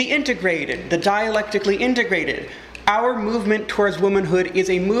 to the integrated, the dialectically integrated. Our movement towards womanhood is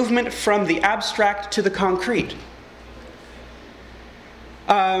a movement from the abstract to the concrete.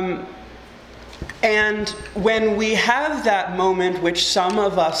 And when we have that moment, which some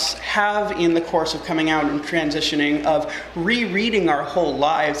of us have in the course of coming out and transitioning, of rereading our whole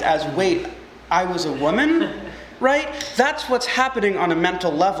lives as, wait, I was a woman? Right? That's what's happening on a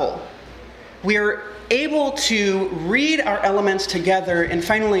mental level. We're able to read our elements together, and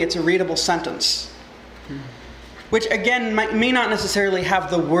finally it's a readable sentence. Which, again, may not necessarily have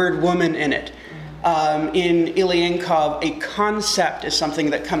the word woman in it. In Ilyenkov, a concept is something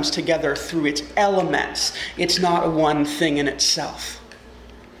that comes together through its elements. It's not one thing in itself.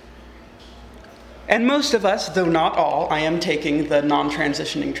 And most of us, though not all, I am taking the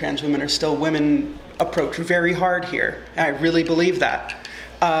non-transitioning trans women are still women approach very hard here. I really believe that.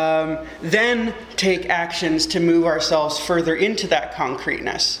 Then take actions to move ourselves further into that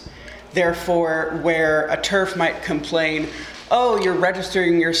concreteness. Therefore, where a TERF might complain, oh, you're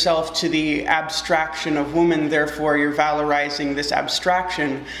registering yourself to the abstraction of woman, therefore you're valorizing this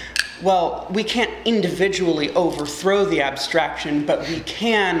abstraction. Well, we can't individually overthrow the abstraction, but we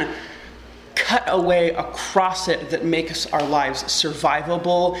can cut away across it that makes our lives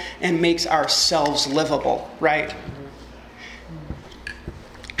survivable and makes ourselves livable, right?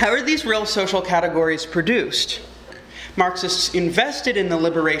 How are these real social categories produced? Marxists invested in the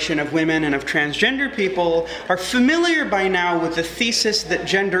liberation of women and of transgender people are familiar by now with the thesis that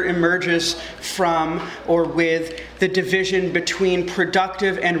gender emerges from or with the division between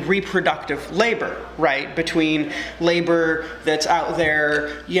productive and reproductive labor, right? Between labor that's out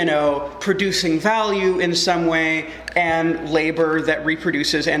there, producing value in some way, and labor that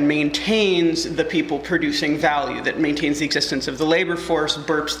reproduces and maintains the people producing value, that maintains the existence of the labor force,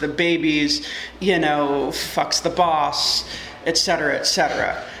 burps the babies, fucks the boss, etc.,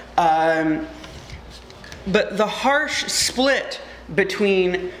 etc. But the harsh split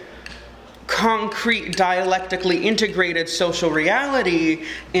between concrete, dialectically integrated social reality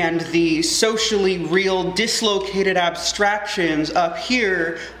and the socially real, dislocated abstractions up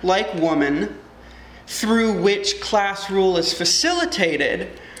here, like woman, through which class rule is facilitated,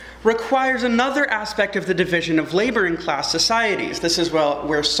 requires another aspect of the division of labor in class societies. This is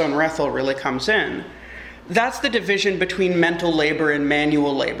where Sonrethel really comes in. That's the division between mental labor and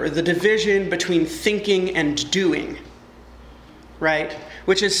manual labor, the division between thinking and doing, right?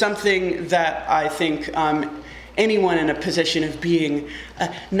 Which is something that I think anyone in a position of being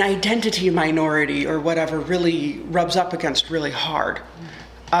an identity minority or whatever really rubs up against really hard.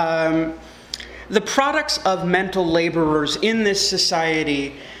 The products of mental laborers in this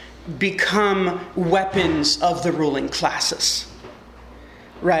society become weapons of the ruling classes,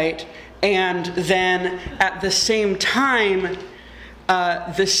 right? And then at the same time,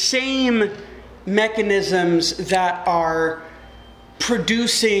 the same mechanisms that are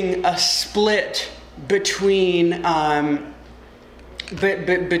producing a split between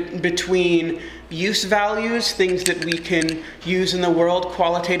between use values, things that we can use in the world,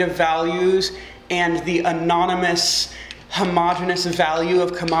 qualitative values, and the anonymous, homogeneous value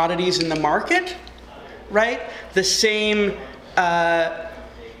of commodities in the market, right? The same that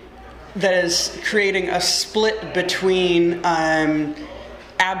is creating a split between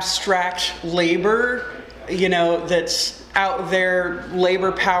abstract labor, that's out there,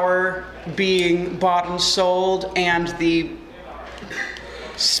 labor power being bought and sold, and the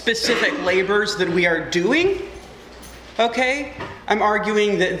specific labors that we are doing. Okay? I'm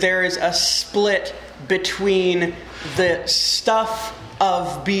arguing that there is a split between the stuff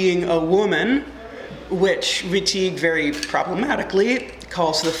of being a woman, which Wittig very problematically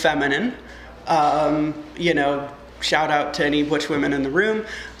calls the feminine. Shout out to any butch women in the room.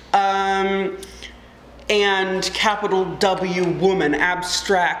 And capital W woman,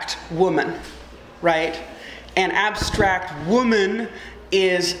 abstract woman, right? And abstract woman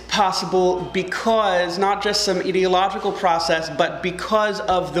is possible because not just some ideological process, but because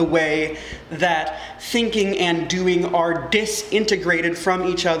of the way that thinking and doing are disintegrated from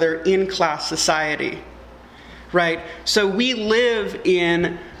each other in class society, right? So we live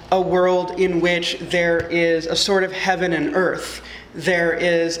in a world in which there is a sort of heaven and earth. There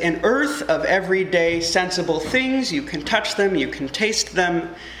is an earth of everyday sensible things. You can touch them, you can taste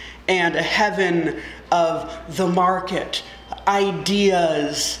them, and a heaven of the market,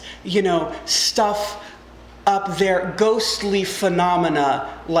 ideas, stuff up there, ghostly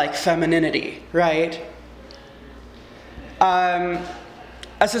phenomena like femininity, right?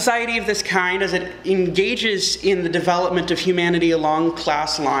 A society of this kind, as it engages in the development of humanity along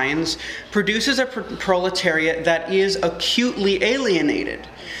class lines, produces a proletariat that is acutely alienated.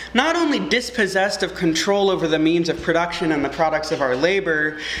 Not only dispossessed of control over the means of production and the products of our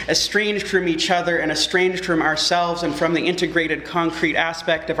labor, estranged from each other and estranged from ourselves and from the integrated concrete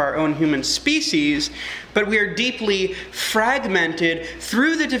aspect of our own human species, but we are deeply fragmented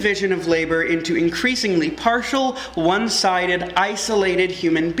through the division of labor into increasingly partial, one-sided, isolated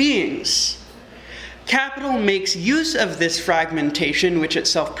human beings. Capital makes use of this fragmentation, which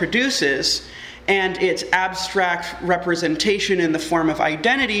itself produces, and its abstract representation in the form of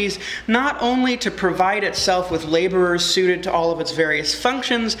identities, not only to provide itself with laborers suited to all of its various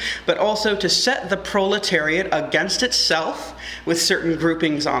functions, but also to set the proletariat against itself, with certain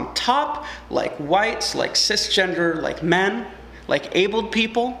groupings on top, like whites, like cisgender, like men, like abled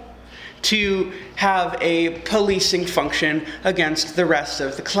people, to have a policing function against the rest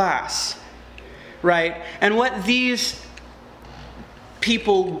of the class, right? And what these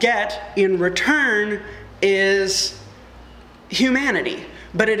people get in return is humanity,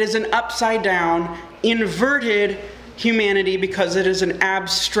 but it is an upside down, inverted humanity because it is an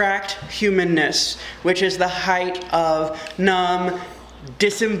abstract humanness, which is the height of numb,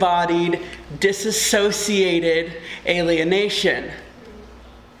 disembodied, disassociated alienation,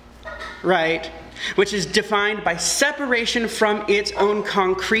 right? Which is defined by separation from its own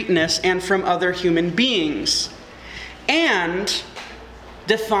concreteness and from other human beings, and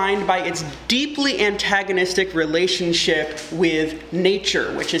defined by its deeply antagonistic relationship with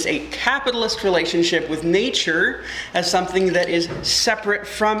nature, which is a capitalist relationship with nature as something that is separate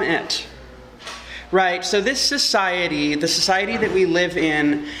from it. Right? So this society, the society that we live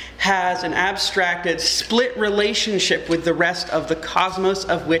in, has an abstracted, split relationship with the rest of the cosmos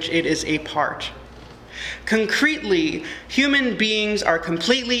of which it is a part. Concretely, human beings are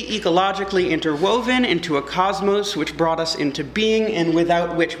completely ecologically interwoven into a cosmos which brought us into being and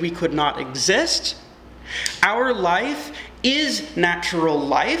without which we could not exist. Our life is natural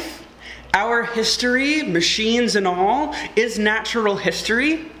life. Our history, machines and all, is natural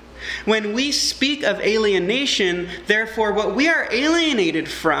history. When we speak of alienation, therefore, what we are alienated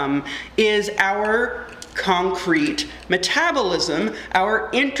from is our concrete metabolism,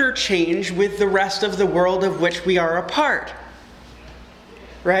 our interchange with the rest of the world of which we are a part.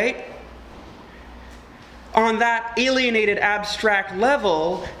 Right? On that alienated abstract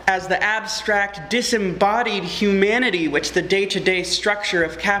level, as the abstract disembodied humanity which the day-to-day structure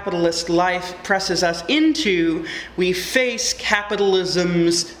of capitalist life presses us into, we face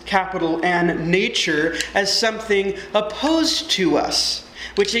capitalism's, capital N, nature as something opposed to us,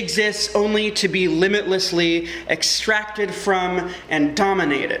 which exists only to be limitlessly extracted from and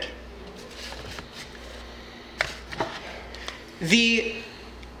dominated. The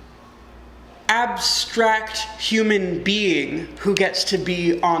abstract human being who gets to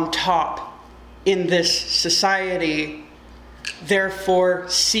be on top in this society, therefore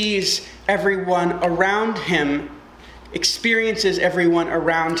sees everyone around him, experiences everyone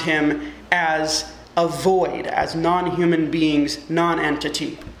around him as a void, as non-human beings,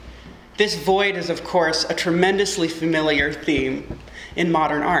 non-entity. This void is, of course, a tremendously familiar theme in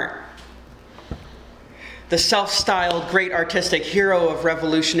modern art. The self-styled great artistic hero of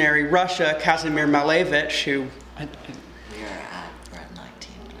revolutionary Russia, Kazimir Malevich, who... We are at 19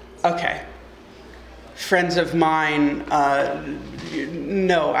 minutes. Okay. friends of mine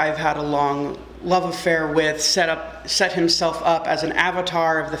know I've had a long love affair with, set himself up as an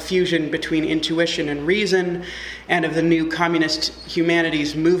avatar of the fusion between intuition and reason, and of the new communist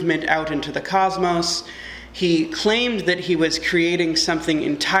humanities movement out into the cosmos. He claimed that he was creating something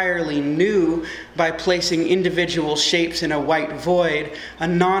entirely new by placing individual shapes in a white void, a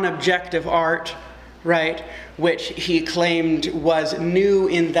non-objective art, right, which he claimed was new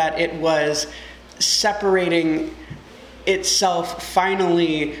in that it was separating itself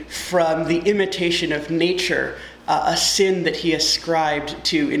finally from the imitation of nature, a sin that he ascribed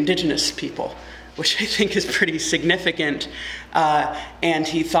to indigenous people, which I think is pretty significant. And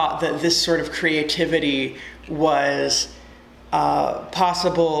he thought that this sort of creativity was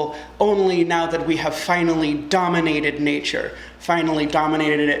possible only now that we have finally dominated nature, finally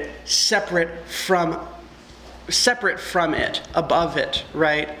dominated it separate from it, above it,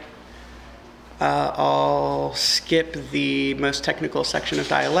 right? I'll skip the most technical section of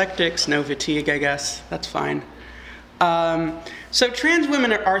dialectics, no fatigue, I guess. That's fine. So trans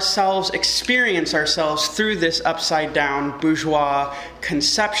women ourselves experience ourselves through this upside-down bourgeois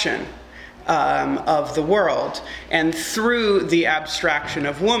conception of the world, and through the abstraction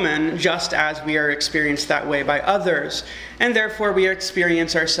of woman, just as we are experienced that way by others. And therefore we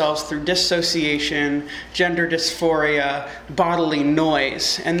experience ourselves through dissociation, gender dysphoria, bodily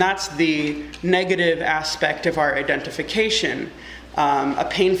noise. And that's the negative aspect of our identification. A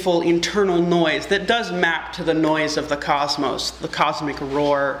painful internal noise that does map to the noise of the cosmos, the cosmic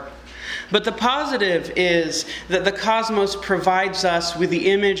roar. But the positive is that the cosmos provides us with the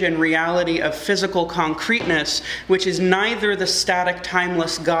image and reality of physical concreteness, which is neither the static,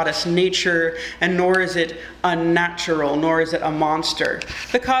 timeless goddess nature, and nor is it unnatural, nor is it a monster.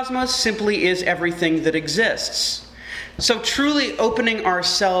 The cosmos simply is everything that exists. So truly opening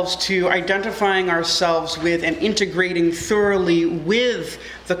ourselves to identifying ourselves with and integrating thoroughly with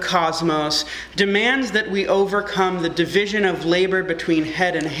the cosmos demands that we overcome the division of labor between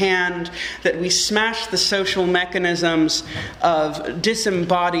head and hand, that we smash the social mechanisms of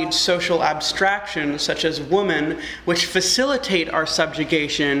disembodied social abstractions, such as woman, which facilitate our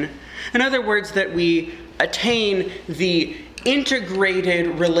subjugation. In other words, that we attain the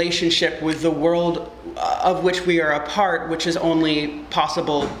integrated relationship with the world of which we are a part, which is only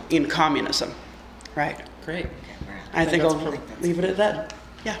possible in communism. Right? Great. I think I'll leave it at that.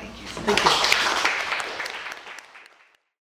 Yeah. Thank you.